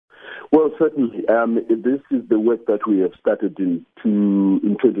Well, certainly. This is the work that we have started in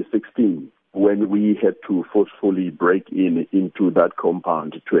 2016 when we had to forcefully break into that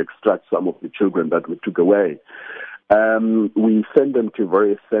compound to extract some of the children that we took away. We sent them to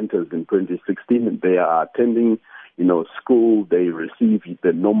various centers in 2016. They are attending, school. They receive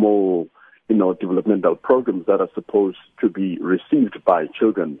the normal, developmental programs that are supposed to be received by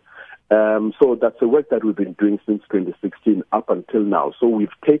children. So that's the work that we've been doing since 2016 up until now. So we've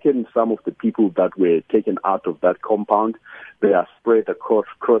taken some of the people that were taken out of that compound. They are spread across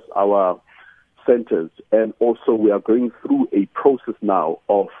our centers, and also we are going through a process now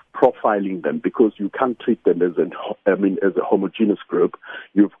of profiling them, because you can't treat them as a homogeneous group.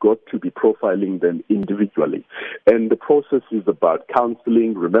 You've got to be profiling them individually. And the process is about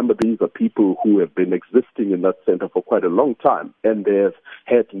counseling. Remember, these are people who have been existing in that center for quite a long time, and they have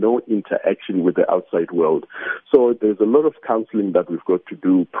had no interaction with the outside world. So there's a lot of counseling that we've got to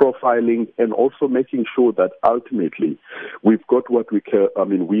do, profiling, and also making sure that ultimately we've got what we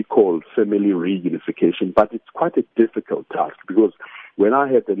call family reunification. But it's quite a difficult task, because when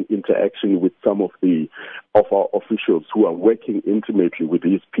I had an interaction with some of our officials who are working intimately with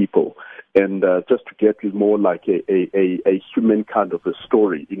these people, and just to get more like a human kind of a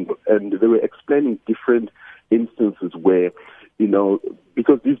story, and they were explaining different instances where,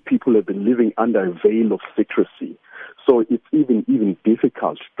 because these people have been living under a veil of secrecy, so it's even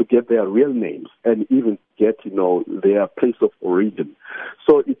difficult to get their real names and even get, their place of origin.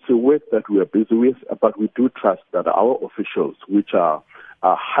 So it's a work that we are busy with, but we do trust that our officials, which are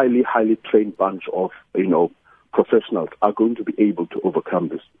a highly, highly trained bunch of, professionals, are going to be able to overcome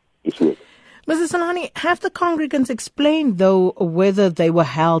this work. Mrs. Solani, have the congregants explained, though, whether they were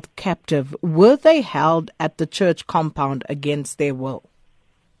held captive? Were they held at the church compound against their will?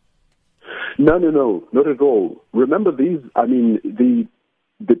 No, not at all. Remember, the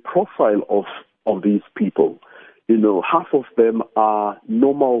profile of these people, half of them are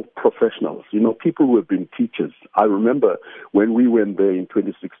normal professionals, people who have been teachers. I remember when we went there in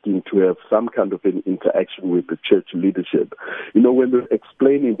 2016 to have some kind of an interaction with the church leadership, when they're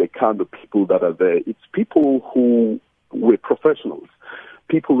explaining the kind of people that are there, it's people who were professionals,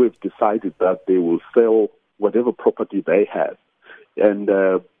 people who have decided that they will sell whatever property they have, and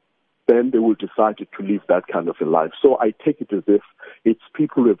then they will decide to live that kind of a life. So I take it as if it's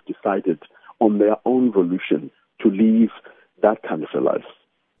people who have decided on their own volition to live that kind of a life.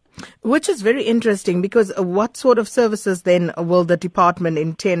 Which is very interesting, because what sort of services then will the department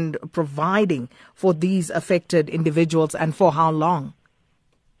intend providing for these affected individuals, and for how long?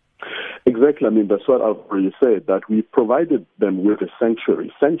 Exactly. That's what I've already said, that we provided them with a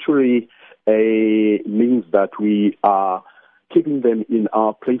sanctuary. Sanctuary means that we are keeping them in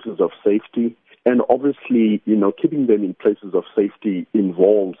our places of safety. And obviously, keeping them in places of safety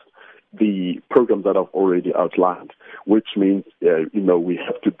involves the programs that I've already outlined, which means, we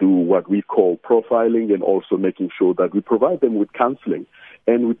have to do what we call profiling, and also making sure that we provide them with counseling,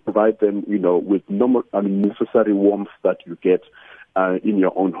 and we provide them, with necessary warmth that you get in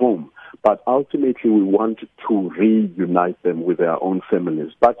your own home. But ultimately, we want to reunite them with their own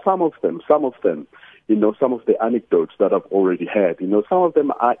families. But some of them, some of the anecdotes that I've already had, some of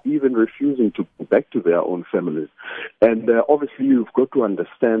them are even refusing to go back to their own families. And obviously, you've got to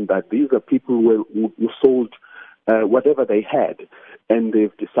understand that these are people who sold whatever they had, and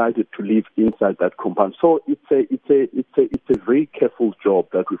they've decided to live inside that compound. So it's a very careful job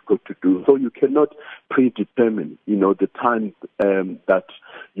that we've got to do. So you cannot predetermine, the time that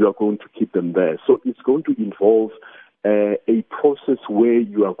you are going to keep them there. So it's going to involve a process where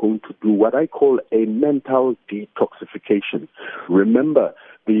you are going to do what I call a mental detoxification. Remember,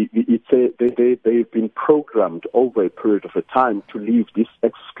 they've been programmed over a period of a time to live this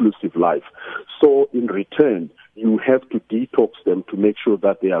exclusive life. So in return, you have to detox them to make sure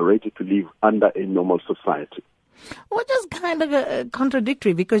that they are ready to live under a normal society. Which is kind of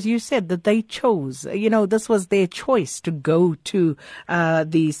contradictory, because you said that they chose, this was their choice to go to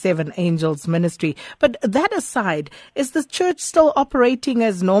the Seven Angels ministry. But that aside, is the church still operating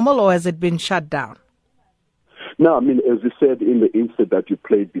as normal, or has it been shut down? No, as you said in the insert that you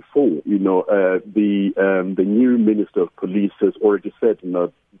played before, the new Minister of Police has already said,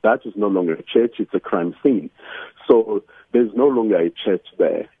 that is no longer a church, it's a crime scene. So there's no longer a church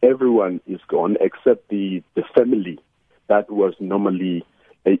there. Everyone is gone except the family that was normally,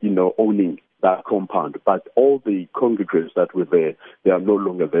 owning that compound. But all the congregants that were there, they are no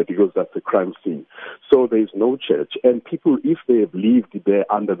longer there, because that's a crime scene. So there's no church. And people, if they have lived there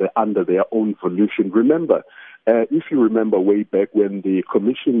under their own volition, remember, If you remember way back when the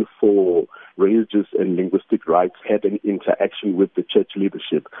Commission for Religious and Linguistic Rights had an interaction with the church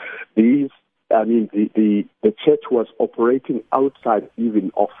leadership, the church was operating outside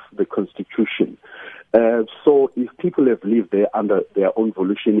even of the Constitution. So if people have lived there under their own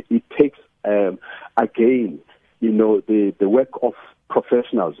volition, it takes, again, the work of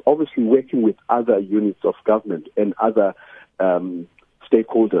professionals, obviously working with other units of government and other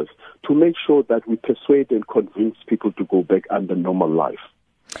stakeholders to make sure that we persuade and convince people to go back under normal life.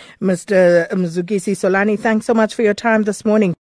 Mr. Mzukisi Solani, thanks so much for your time this morning.